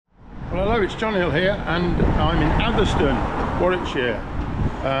Well, hello, it's John Neal here, and I'm in Atherstone, Warwickshire,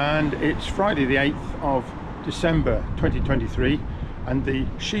 and it's Friday the 8th of December 2023, and the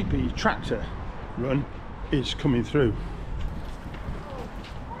Sheepy tractor run is coming through.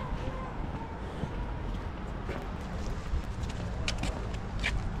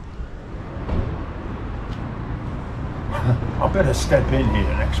 I better step in here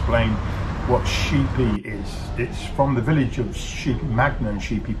and explain what Sheepy is. It's from the village of Sheepy Magna and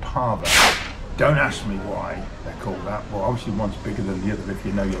Sheepy Parva. Don't ask me why they're called that. Well, obviously one's bigger than the other if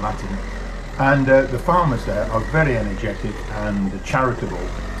you know your Latin. And the farmers there are very energetic and charitable,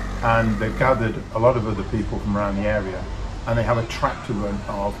 and they've gathered a lot of other people from around the area, and they have a tractor run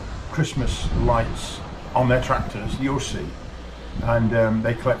of Christmas lights on their tractors, you'll see, and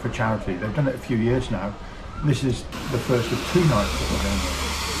they collect for charity. They've done it a few years now. This is the first of 2 nights that we're doing it.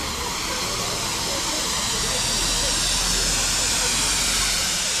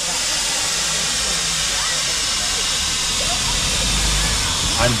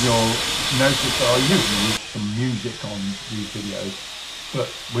 And you'll notice that I usually use some music on these videos, but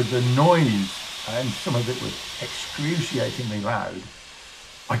with the noise, and some of it was excruciatingly loud,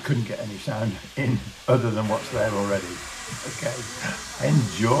 I couldn't get any sound in other than what's there already. Okay,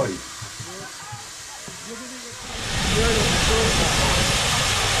 enjoy.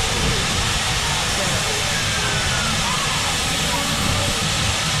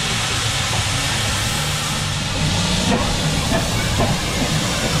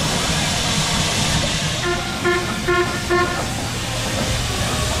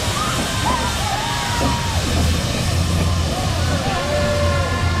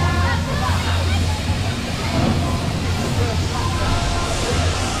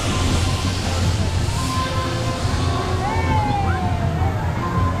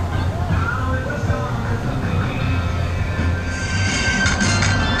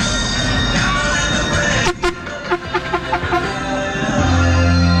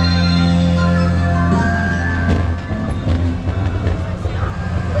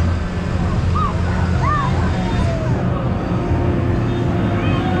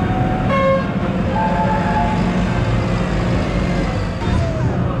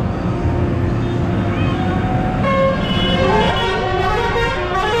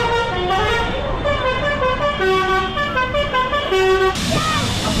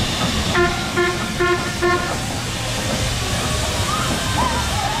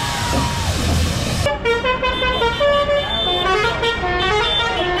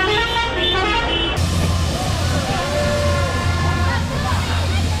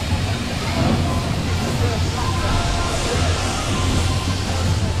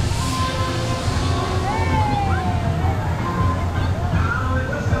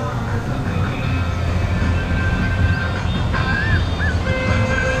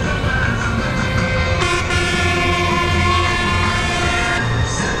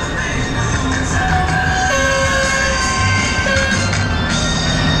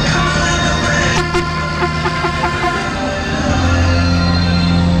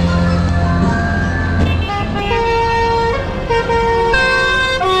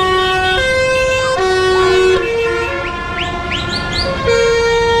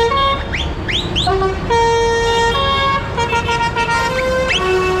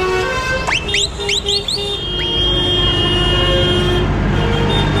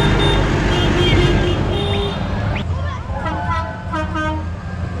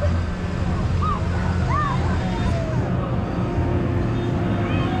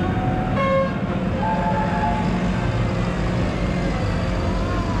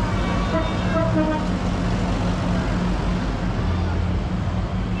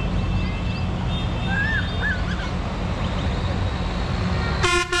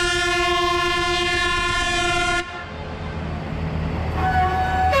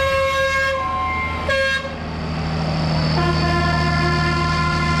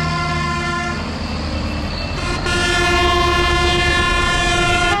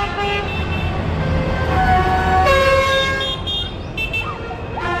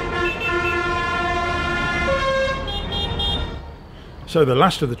 So the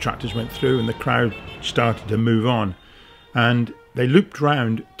last of the tractors went through and the crowd started to move on, and they looped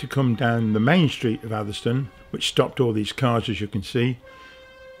round to come down the main street of Atherstone, which stopped all these cars, as you can see,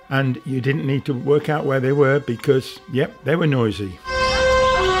 and you didn't need to work out where they were because, yep, they were noisy.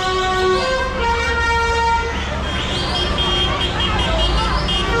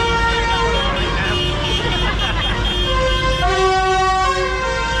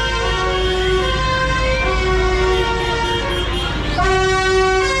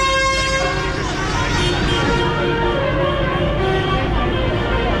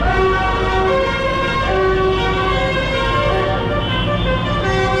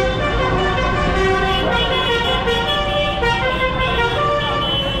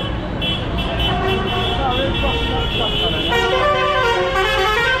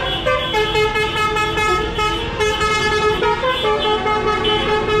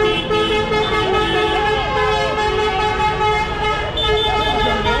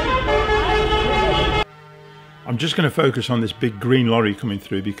 just going to focus on this big green lorry coming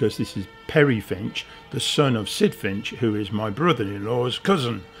through because this is Perry Finch, the son of Sid Finch, who is my brother-in-law's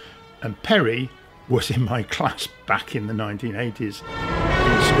cousin. And Perry was in my class back in the 1980s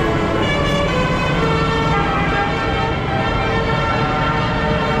in school.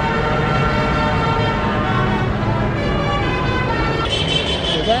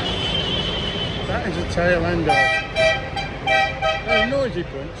 That is a tail end of. They're a noisy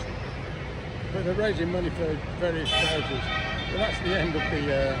bunch, but they're raising money for various charities. But that's the end of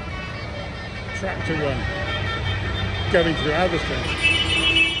the tractor run going through Atherstone.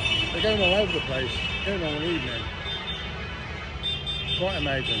 They're going all over the place, going on an evening. Quite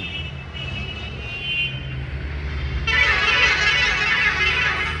amazing.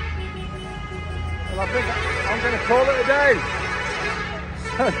 Well, I think I'm going to call it a day.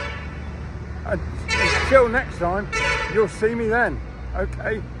 Until next time, you'll see me then.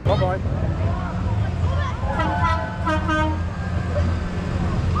 Okay, bye-bye.